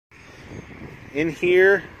in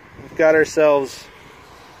here we've got ourselves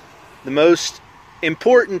the most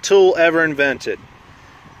important tool ever invented.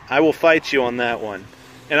 I will fight you on that one,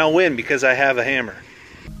 and I'll win because I have a hammer.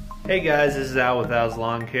 Hey guys, this is Al with Al's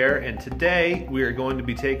Lawn Care, and today we are going to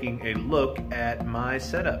be taking a look at my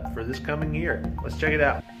setup for this coming year. Let's check it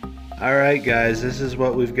out. Alright guys, this is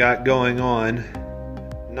what we've got going on.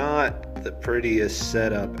 Not the prettiest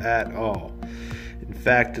setup at all. In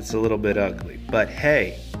fact, it's a little bit ugly, but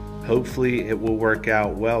hey, hopefully it will work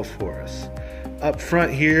out well for us. Up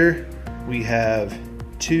front here, we have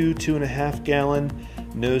two 2.5 gallon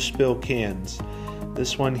no spill cans.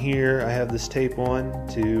 This one here, I have this tape on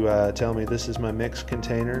to tell me this is my mix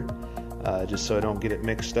container, just so I don't get it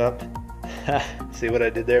mixed up. See what I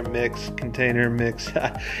did there? Mix, container, mix.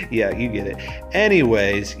 Yeah, you get it.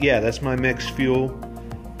 Anyways, yeah, that's my mixed fuel.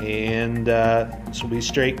 And this will be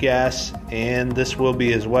straight gas, and this will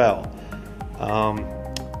be as well.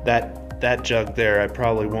 That jug there I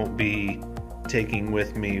probably won't be taking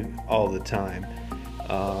with me all the time.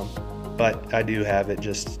 But I do have it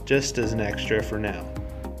just as an extra for now.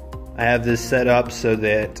 I have this set up so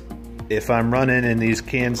that if I'm running and these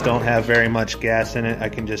cans don't have very much gas in it, I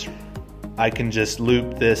can just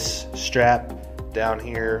loop this strap down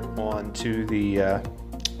here onto the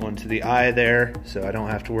eye there, so I don't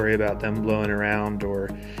have to worry about them blowing around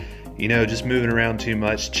or, you know, just moving around too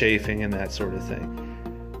much, chafing and that sort of thing.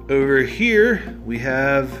 Over here we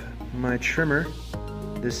have my trimmer.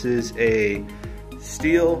 This is a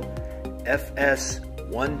Stihl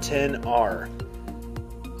FS110R.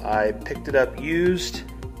 I picked it up used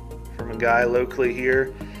from a guy locally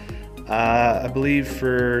here, I believe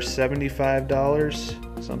for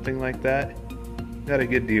 $75, something like that. Got a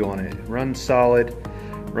good deal on it. It runs solid,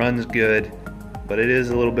 runs good, but it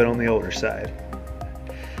is a little bit on the older side.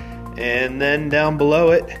 And then down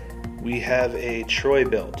below it we have a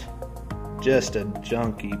Troy-Bilt, just a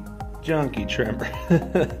junky trimmer.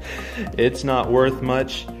 It's not worth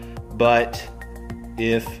much, but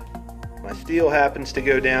if my Stihl happens to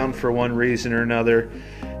go down for one reason or another,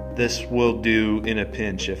 this will do in a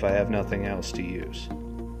pinch if I have nothing else to use.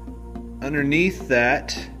 Underneath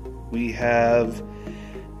that we have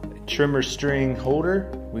a trimmer string holder.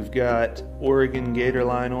 We've got Oregon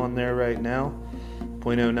Gatorline on there right now,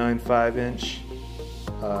 0.095 inch.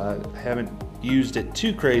 I haven't used it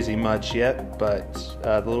too crazy much yet, but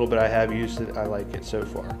the little bit I have used it, I like it so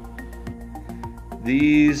far.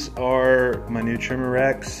 These are my new trimmer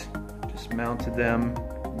racks. Just mounted them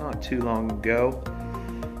not too long ago.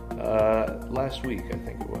 Last week I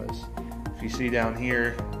think it was. If you see down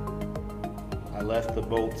here, I left the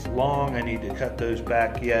bolts long. I need to cut those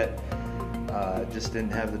back yet. Just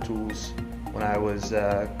didn't have the tools when I was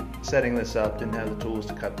setting this up, didn't have the tools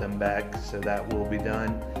to cut them back, so that will be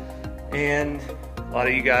done. And a lot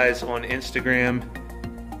of you guys on Instagram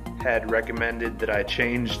had recommended that I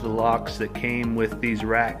change the locks that came with these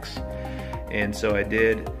racks, and so I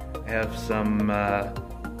did. I have some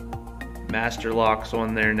master locks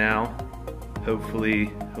on there now.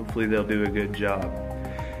 Hopefully they'll do a good job.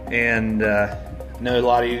 And I know a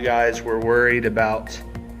lot of you guys were worried about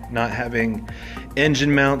not having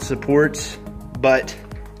engine mount supports, but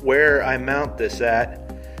where I mount this at,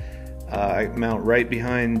 I mount right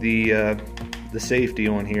behind the safety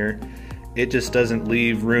on here. It just doesn't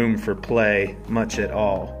leave room for play much at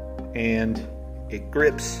all, and it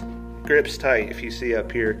grips tight. If you see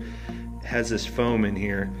up here, it has this foam in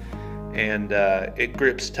here, and it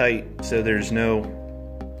grips tight, so there's no,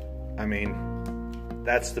 I mean,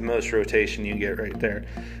 that's the most rotation you get right there,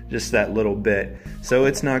 just that little bit. So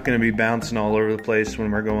it's not going to be bouncing all over the place when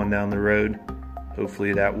we're going down the road.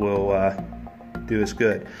 Hopefully that will do us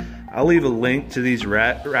good. I'll leave a link to these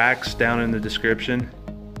racks down in the description.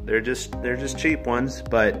 They're just cheap ones,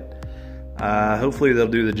 but hopefully they'll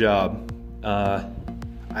do the job. I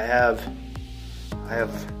have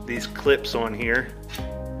these clips on here,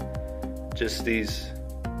 just these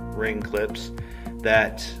ring clips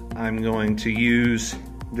that I'm going to use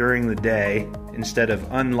during the day instead of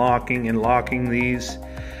unlocking and locking these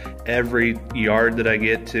every yard that I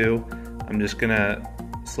get to. I'm just gonna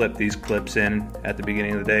slip these clips in at the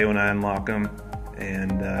beginning of the day when I unlock them,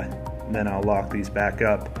 and then I'll lock these back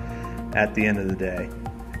up at the end of the day.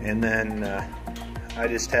 And then I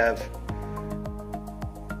just have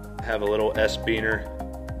a little S-beaner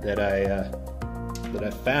that I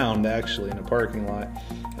found actually in a parking lot,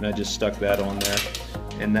 and I just stuck that on there,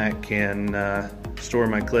 and that can store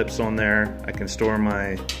my clips on there. I can store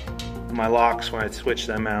my locks when I switch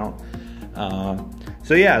them out.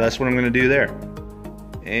 So yeah, that's what I'm going to do there.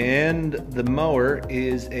 And the mower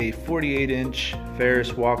is a 48-inch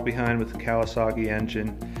Ferris walk behind with a Kawasaki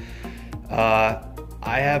engine.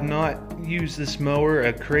 I have not used this mower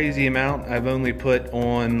a crazy amount. I've only put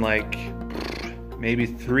on like maybe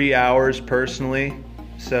 3 hours personally,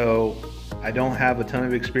 so I don't have a ton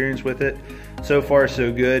of experience with it. So far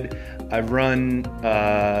so good. I've run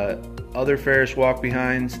other Ferris walk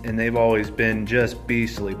behinds and they've always been just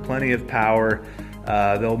beastly. Plenty of power.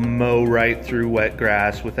 They'll mow right through wet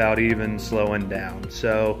grass without even slowing down.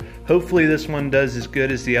 So hopefully this one does as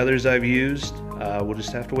good as the others I've used. We'll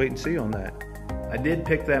just have to wait and see on that. I did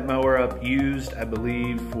pick that mower up used, I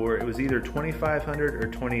believe, for, it was either $2,500 or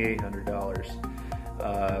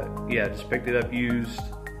 $2,800. Yeah, just picked it up used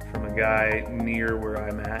from a guy near where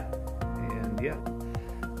I'm at, and yeah.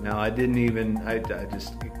 Now I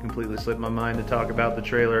just completely slipped my mind to talk about the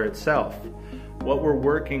trailer itself. What we're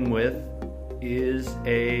working with is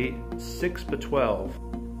a 6x12.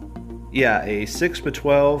 Yeah, a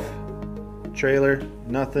 6x12 trailer,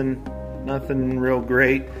 nothing real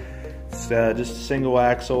great. It's just a single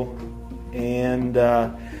axle, and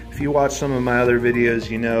if you watch some of my other videos,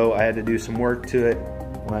 you know I had to do some work to it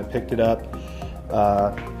when I picked it up.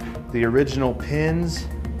 The original pins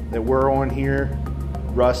that were on here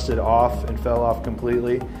rusted off and fell off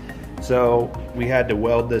completely, so we had to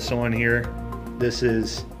weld this on here. This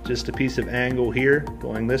is just a piece of angle here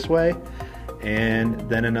going this way, and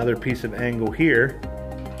then another piece of angle here,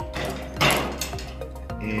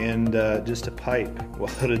 and just a pipe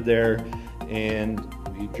welded there, and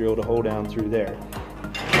we drilled a hole down through there.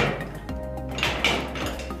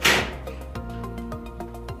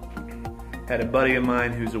 Had a buddy of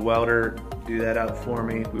mine who's a welder do that out for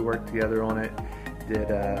me. We worked together on it,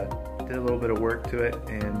 did a little bit of work to it,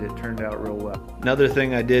 and it turned out real well. Another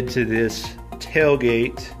thing I did to this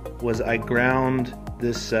tailgate was I ground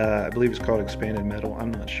this, I believe it's called expanded metal,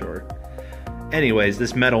 I'm not sure. Anyways,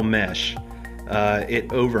 this metal mesh,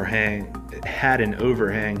 it had an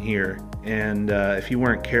overhang here, and if you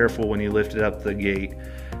weren't careful when you lifted up the gate,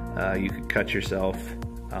 you could cut yourself.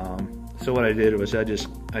 So what I did was I just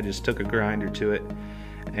took a grinder to it,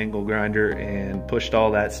 angle grinder, and pushed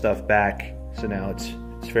all that stuff back, so now it's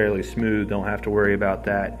fairly smooth, don't have to worry about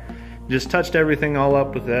that. Just touched everything all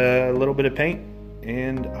up with a little bit of paint,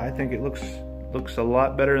 and I think it looks a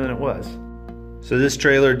lot better than it was. So this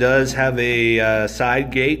trailer does have a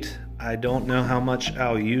side gate. I don't know how much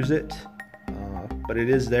I'll use it, but it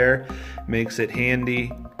is there. Makes it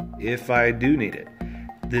handy if I do need it.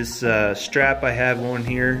 This strap I have on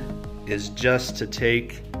here is just to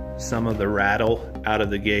take some of the rattle out of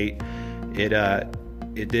the gate. It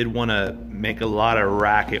did want to make a lot of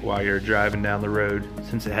racket while you're driving down the road,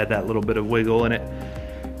 since it had that little bit of wiggle in it.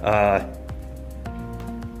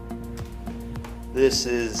 This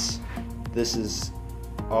is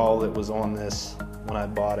all that was on this when I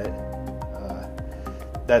bought it.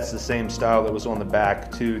 That's the same style that was on the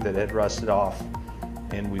back too that had rusted off,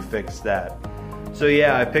 and we fixed that. So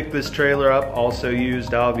yeah, I picked this trailer up, also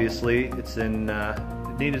used obviously. It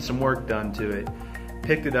needed some work done to it.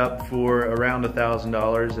 Picked it up for around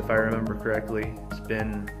 $1,000 if I remember correctly. It's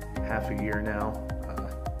been half a year now.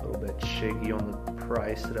 A little bit shaky on the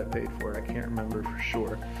price that I paid for it. I can't remember for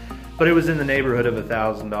sure, but it was in the neighborhood of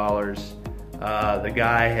 $1,000. The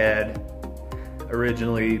guy had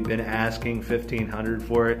originally been asking $1,500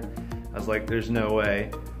 for it. I was like, there's no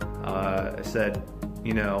way. I said,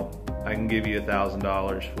 you know, I can give you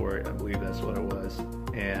 $1,000 for it. I believe that's what it was.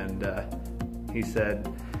 And he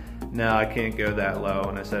said, no, I can't go that low.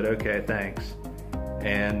 And I said, okay, thanks.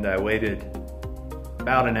 And I waited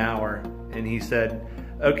about an hour, and he said,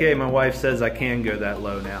 okay, my wife says I can go that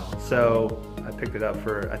low now. So I picked it up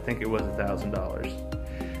for, I think it was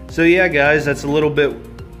 $1,000. So yeah, guys, that's a little bit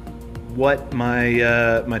what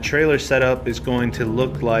my my trailer setup is going to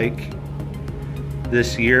look like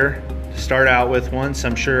this year. To start out with, once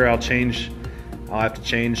I'm sure I'll have to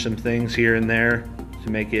change some things here and there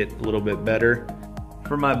to make it a little bit better.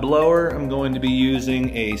 For my blower, I'm going to be using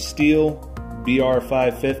a Stihl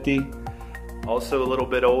BR550, also a little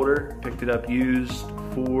bit older. Picked it up used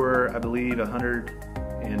for, I believe,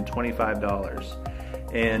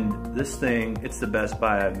 $125. And this thing, it's the best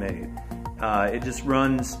buy I've made. It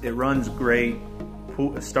runs great.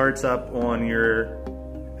 It starts up on your,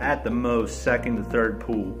 at the most, second to third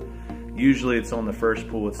pull. Usually it's on the first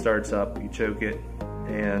pull it starts up, you choke it,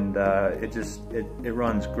 and it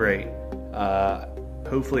runs great.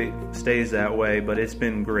 Hopefully it stays that way, but it's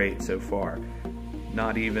been great so far.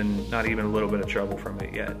 Not even a little bit of trouble from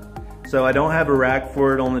it yet. So I don't have a rack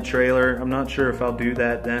for it on the trailer. I'm not sure if I'll do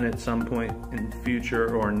that then at some point in the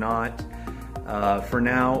future or not. For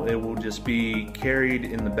now, it will just be carried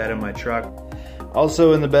in the bed of my truck.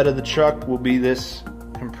 Also in the bed of the truck will be this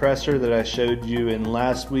compressor that I showed you in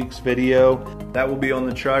last week's video. That will be on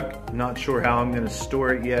the truck. Not sure how I'm going to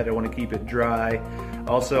store it yet. I want to keep it dry.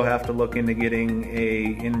 Also have to look into getting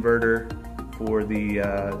a inverter for the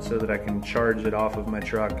so that I can charge it off of my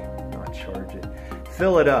truck. Not charge it,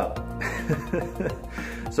 fill it up.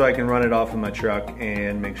 So I can run it off of my truck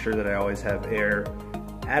and make sure that I always have air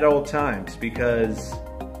at all times, because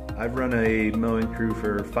I've run a mowing crew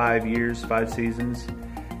for 5 years, 5 seasons,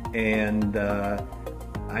 and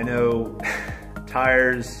I know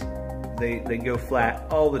tires, they go flat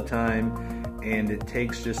all the time, and it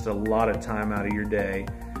takes just a lot of time out of your day.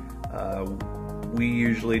 We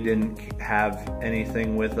usually didn't have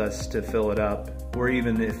anything with us to fill it up, or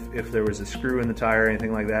even if there was a screw in the tire or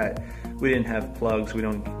anything like that, we didn't have plugs. We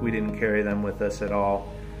didn't carry them with us at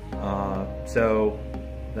all. So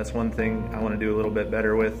that's one thing I want to do a little bit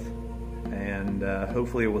better with, and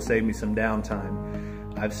hopefully it will save me some downtime.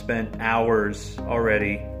 I've spent hours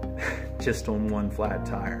already just on one flat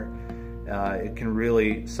tire. It can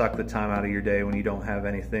really suck the time out of your day when you don't have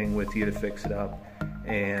anything with you to fix it up,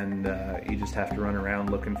 and you just have to run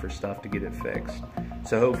around looking for stuff to get it fixed.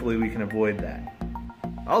 So hopefully we can avoid that.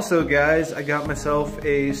 Also guys, I got myself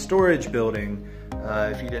a storage building.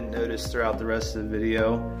 If you didn't notice throughout the rest of the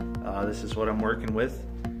video, this is what I'm working with.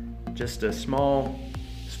 Just a small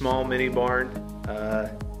mini barn.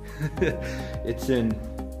 It's in, I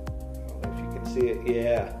don't know if you can see it,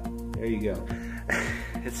 yeah, there you go.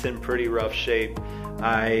 It's in pretty rough shape.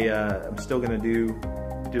 I'm still gonna do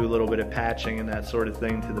a little bit of patching and that sort of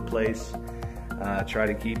thing to the place. Try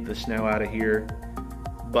to keep the snow out of here.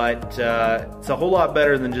 But it's a whole lot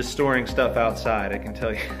better than just storing stuff outside, I can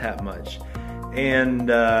tell you that much. And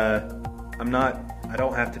I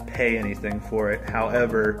don't have to pay anything for it.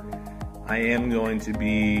 However, I am going to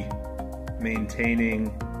be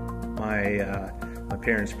maintaining my my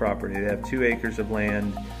parents' property. They have 2 acres of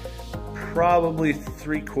land. Probably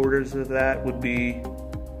 3/4 of that would be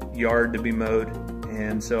yard to be mowed,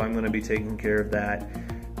 and so I'm going to be taking care of that.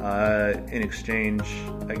 In exchange,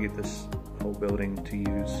 I get this whole building to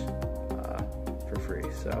use for free.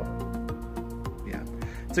 So yeah,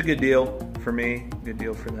 it's a good deal for me, good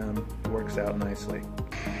deal for them. It works out nicely.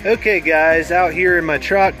 Okay guys, out here in my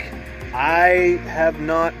truck, I have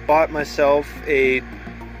not bought myself a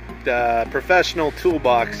professional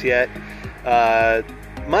toolbox yet.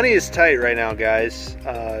 Money is tight right now, guys.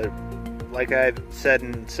 Like I've said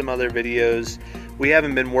in some other videos, we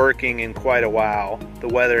haven't been working in quite a while. The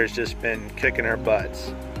weather has just been kicking our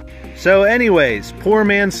butts. So anyways, poor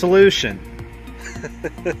man's solution.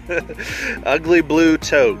 Ugly blue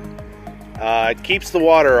tote. It keeps the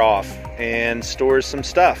water off and stores some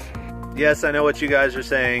stuff. Yes, I know what you guys are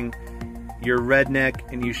saying. You're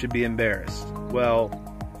redneck and you should be embarrassed. Well,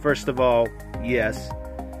 first of all, yes.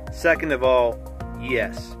 Second of all,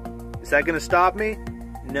 yes. Is that gonna stop me?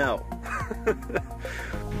 No.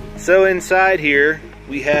 So inside here,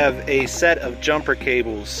 we have a set of jumper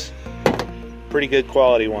cables. Pretty good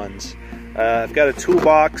quality ones. I've got a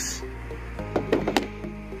toolbox.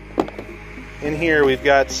 In here we've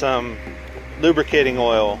got some lubricating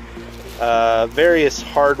oil, various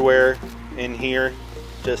hardware in here,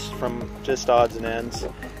 just odds and ends.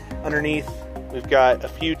 Underneath we've got a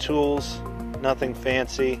few tools, nothing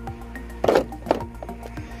fancy.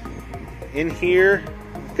 In here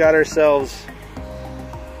we've got ourselves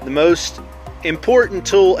the most important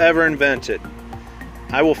tool ever invented.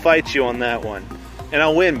 I will fight you on that one, and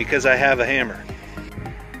I'll win because I have a hammer.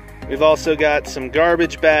 We've also got some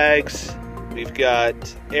garbage bags. We've got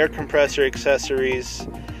air compressor accessories,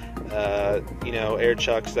 you know, air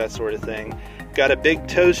chucks, that sort of thing. Got a big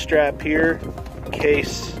tow strap here in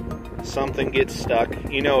case something gets stuck.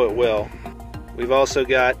 You know it will. We've also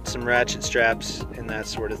got some ratchet straps and that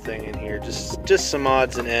sort of thing in here. Just some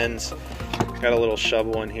odds and ends. Got a little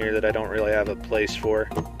shovel in here that I don't really have a place for.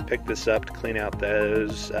 Picked this up to clean out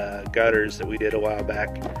those gutters that we did a while back.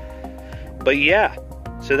 But yeah,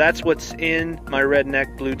 so that's what's in my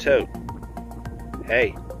redneck blue tote.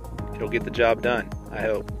 Hey, it'll get the job done, I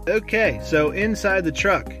hope. Okay, so inside the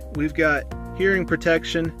truck, we've got hearing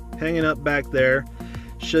protection hanging up back there.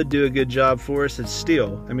 Should do a good job for us. It's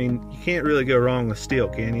steel. I mean, you can't really go wrong with steel,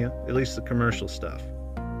 can you? At least the commercial stuff.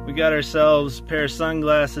 We got ourselves a pair of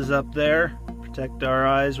sunglasses up there, protect our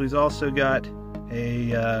eyes. We've also got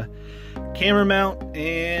a camera mount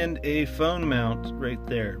and a phone mount right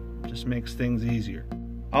there. Just makes things easier.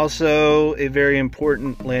 Also, a very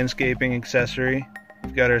important landscaping accessory.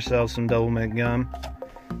 We've got ourselves some double mint gum.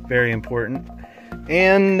 Very important.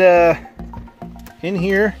 And in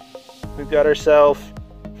here, we've got ourselves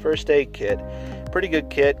first aid kit. Pretty good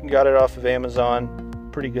kit. Got it off of Amazon.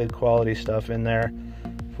 Pretty good quality stuff in there.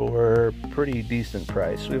 for a pretty decent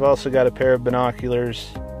price. We've also got a pair of binoculars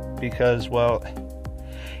because, well,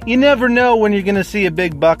 you never know when you're gonna see a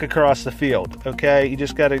big buck across the field. Okay, you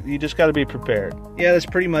just gotta be prepared. Yeah, that's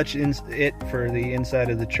pretty much it for the inside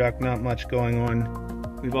of the truck. Not much going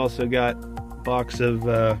on. We've also got a box of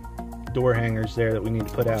door hangers there that we need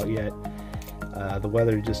to put out yet. The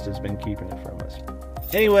weather just has been keeping it from us.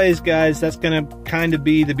 Anyways, guys, that's gonna kind of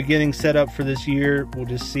be the beginning setup for this year. We'll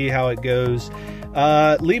just see how it goes.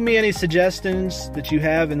 Leave me any suggestions that you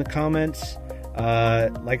have in the comments.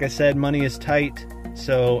 Like I said, money is tight,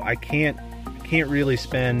 so I can't really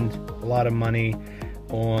spend a lot of money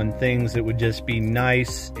on things that would just be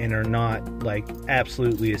nice and are not like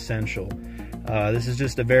absolutely essential. This is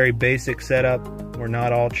just a very basic setup. We're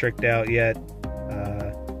not all tricked out yet.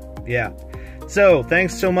 Yeah. So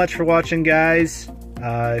thanks so much for watching, guys.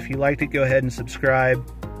 If you liked it, go ahead and subscribe,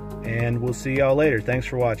 and we'll see y'all later. Thanks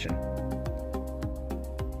for watching.